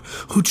mentor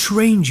who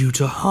trained you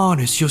to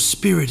harness your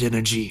spirit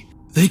energy.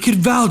 They could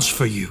vouch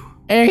for you.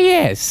 Oh,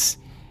 yes.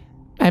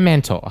 My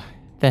mentor.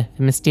 The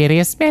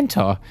mysterious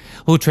mentor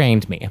who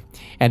trained me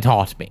and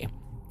taught me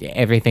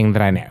everything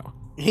that I know.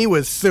 He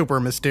was super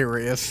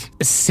mysterious.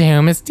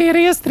 So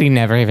mysterious that he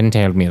never even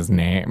told me his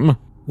name.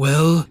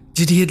 Well,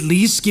 did he at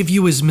least give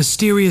you his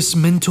mysterious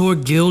mentor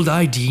guild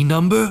ID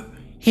number?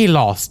 He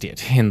lost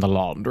it in the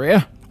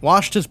laundry.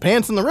 Washed his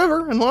pants in the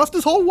river and lost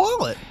his whole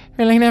wallet.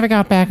 Really never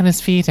got back on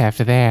his feet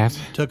after that.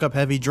 Took up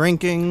heavy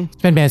drinking.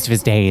 Spent most of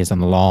his days on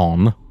the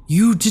lawn.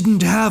 You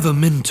didn't have a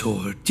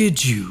mentor,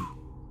 did you?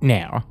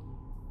 No.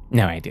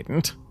 No, I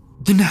didn't.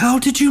 Then how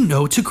did you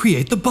know to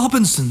create the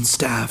Bobbinson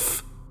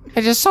staff? I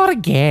just sort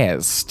of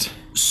guessed.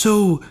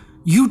 So,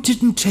 you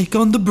didn't take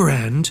on the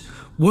brand,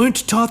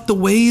 weren't taught the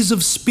ways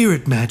of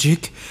spirit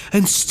magic,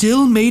 and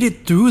still made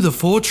it through the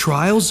 4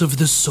 trials of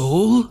the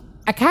soul?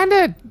 I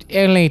kinda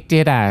only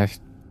did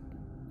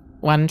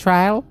one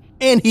trial.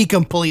 And he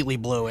completely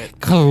blew it.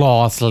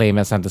 Colossally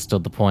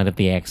misunderstood the point of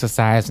the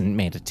exercise and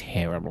made a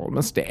terrible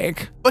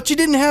mistake. But you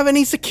didn't have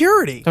any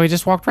security. So he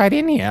just walked right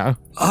in here.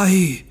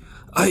 I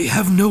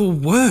have no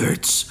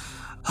words.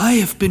 I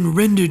have been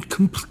rendered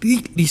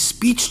completely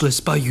speechless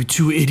by you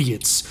 2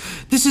 idiots.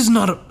 This is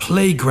not a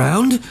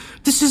playground.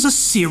 This is a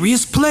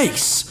serious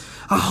place.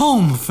 A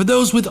home for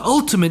those with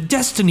ultimate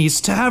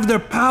destinies to have their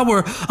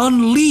power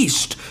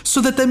unleashed so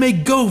that they may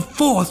go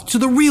forth to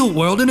the real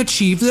world and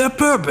achieve their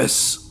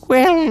purpose.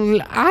 Well,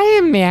 I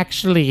am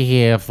actually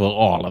here for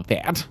all of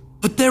that.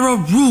 But there are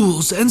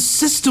rules and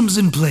systems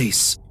in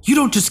place. You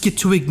don't just get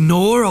to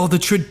ignore all the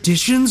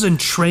traditions and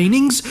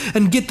trainings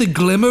and get the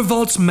Glimmer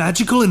Vault's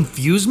magical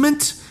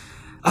infusement.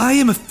 I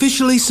am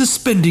officially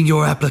suspending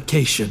your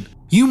application.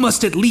 You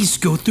must at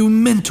least go through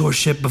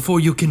mentorship before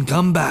you can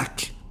come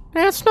back.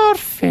 That's not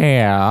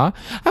fair.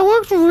 I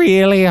worked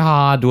really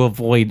hard to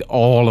avoid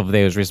all of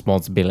those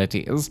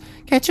responsibilities.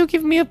 Can't you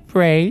give me a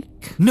break?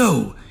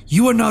 No,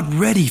 you are not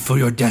ready for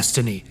your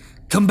destiny.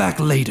 Come back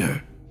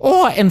later.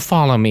 And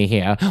follow me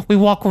here. We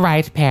walk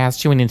right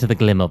past you and into the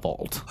Glimmer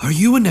Vault. Are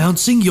you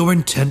announcing your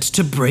intent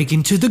to break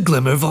into the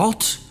Glimmer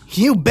Vault?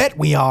 You bet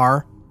we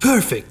are.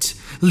 Perfect.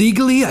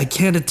 Legally, I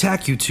can't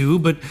attack you 2,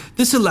 but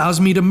this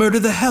allows me to murder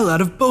the hell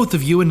out of both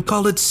of you and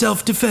call it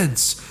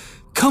self-defense.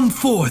 Come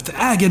forth,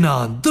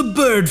 Aganon, the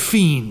bird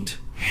fiend.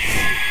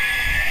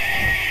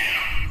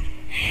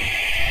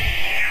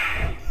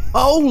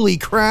 Holy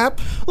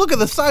crap! Look at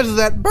the size of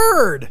that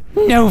bird!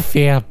 No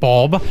fear,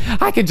 Bob.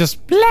 I can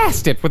just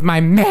blast it with my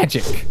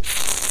magic.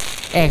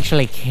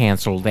 Actually,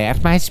 cancel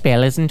that. My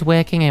spell isn't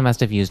working. I must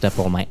have used up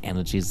all my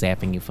energy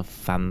zapping you for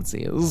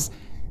funsies.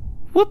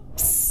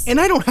 Whoops. And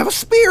I don't have a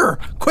spear!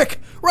 Quick,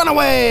 run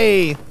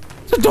away!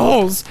 The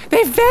dolls!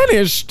 They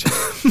vanished!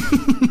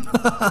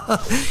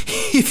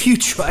 If you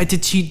try to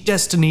cheat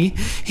destiny,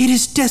 it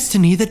is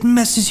destiny that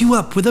messes you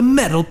up with a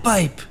metal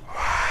pipe.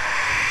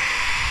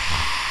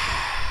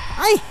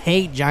 I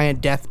hate giant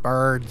death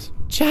birds.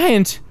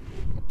 Giant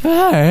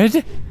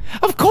bird?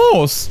 Of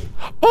course!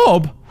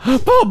 Bob,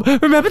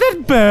 remember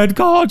that bird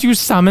god you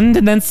summoned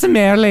and then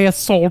summarily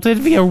assaulted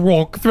via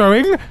rock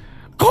throwing?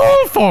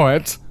 Call for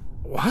it!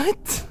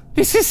 What?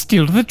 This is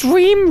still the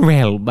dream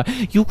realm.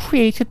 You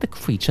created the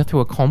creature through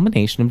a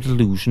combination of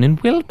delusion and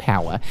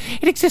willpower.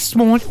 It exists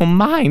more in your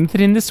mind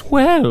than in this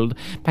world.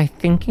 By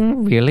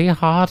thinking really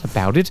hard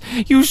about it,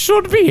 you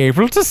should be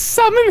able to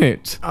summon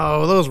it.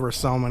 Oh, those were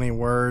so many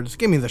words.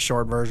 Give me the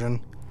short version.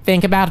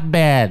 Think about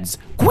birds.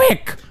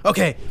 Quick!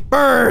 Okay,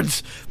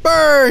 birds!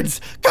 Birds!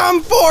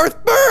 Come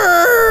forth,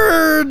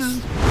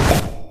 birds!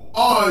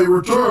 I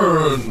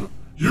return.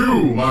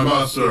 You, my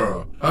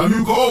master, have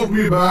you called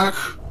me back?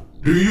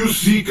 Do you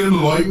seek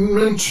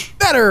enlightenment?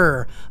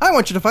 Better! I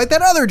want you to fight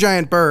that other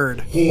giant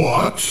bird.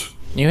 What?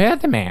 You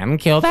heard the man.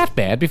 Kill that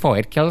bird before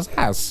it kills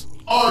us.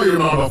 I am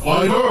not a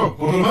fighter,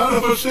 but a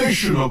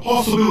manifestation of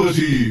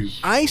possibilities.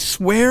 I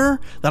swear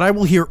that I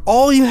will hear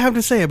all you have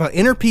to say about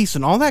inner peace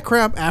and all that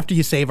crap after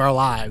you save our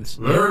lives.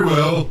 Very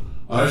well.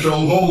 I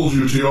shall hold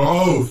you to your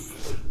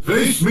oath.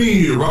 Face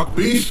me, rock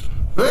beast.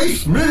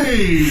 Face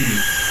me!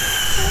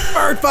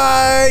 Bird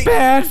fight!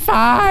 Bird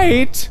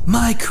fight!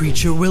 My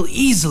creature will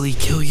easily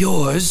kill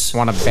yours.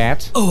 Wanna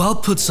bet? Oh, I'll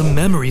put some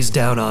memories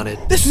down on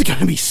it. This is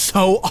gonna be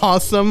so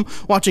awesome,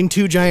 watching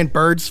two giant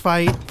birds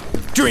fight.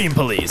 Dream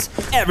Police,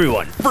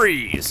 everyone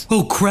freeze!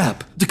 Oh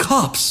crap, the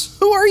cops!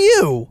 Who are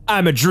you?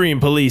 I'm a Dream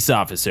Police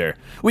officer.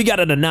 We got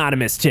an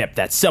anonymous tip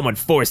that someone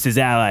forced his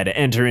ally to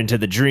enter into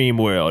the dream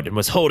world and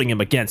was holding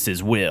him against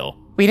his will.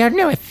 We don't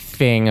know a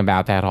thing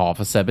about that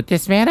officer, but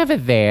this man over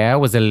there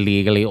was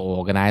illegally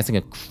organizing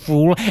a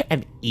cruel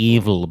and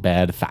evil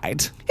bird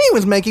fight. He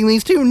was making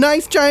these two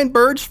nice giant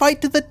birds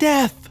fight to the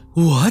death.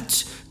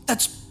 What?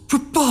 That's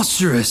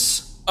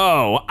preposterous.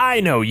 Oh,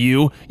 I know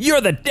you. You're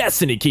the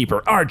Destiny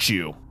Keeper, aren't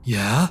you?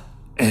 Yeah?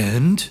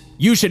 And?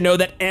 You should know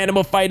that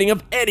animal fighting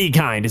of any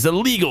kind is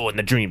illegal in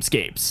the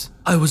Dreamscapes.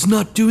 I was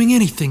not doing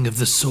anything of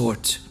the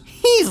sort.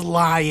 He's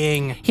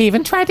lying. He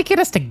even tried to get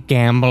us to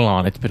gamble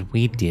on it, but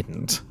we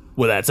didn't.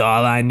 Well, that's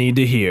all I need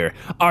to hear.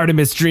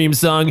 Artemis Dream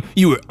Song,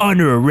 you were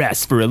under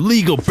arrest for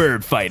illegal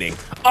bird fighting.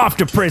 Off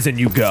to prison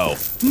you go.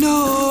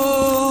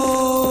 No!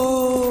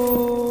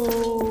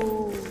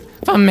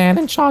 For a man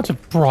in charge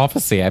of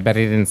prophecy, I bet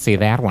he didn't see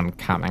that one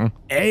coming.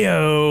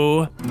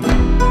 Ayo.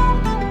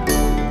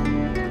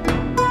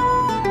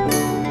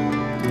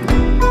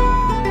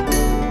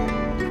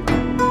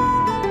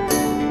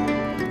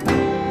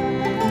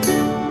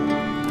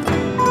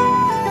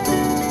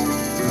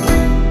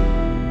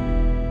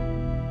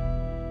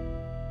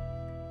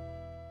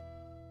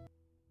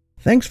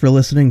 Thanks for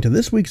listening to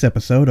this week's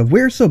episode of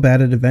We're So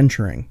Bad at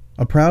Adventuring,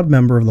 a proud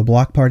member of the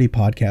Block Party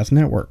Podcast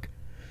Network.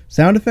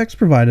 Sound effects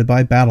provided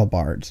by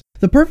BattleBards,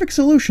 the perfect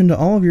solution to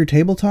all of your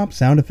tabletop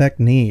sound effect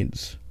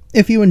needs.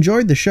 If you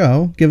enjoyed the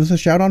show, give us a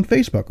shout on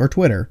Facebook or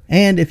Twitter.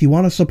 And if you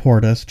want to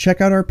support us, check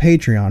out our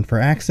Patreon for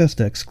access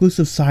to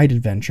exclusive side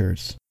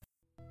adventures.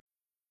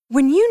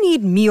 When you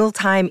need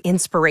mealtime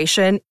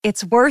inspiration,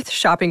 it's worth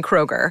shopping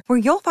Kroger, where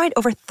you'll find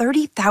over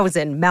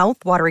 30,000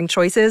 mouth-watering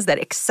choices that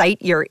excite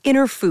your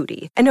inner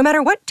foodie. And no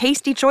matter what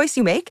tasty choice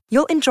you make,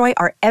 you'll enjoy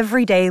our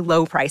everyday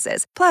low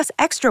prices, plus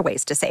extra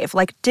ways to save,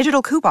 like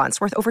digital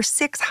coupons worth over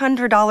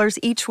 $600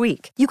 each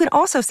week. You can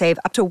also save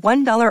up to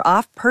 $1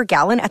 off per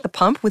gallon at the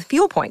pump with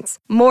fuel points.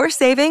 More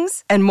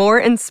savings and more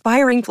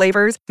inspiring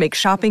flavors make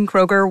shopping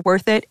Kroger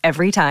worth it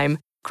every time.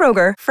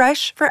 Kroger,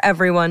 fresh for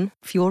everyone.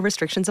 Fuel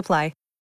restrictions apply.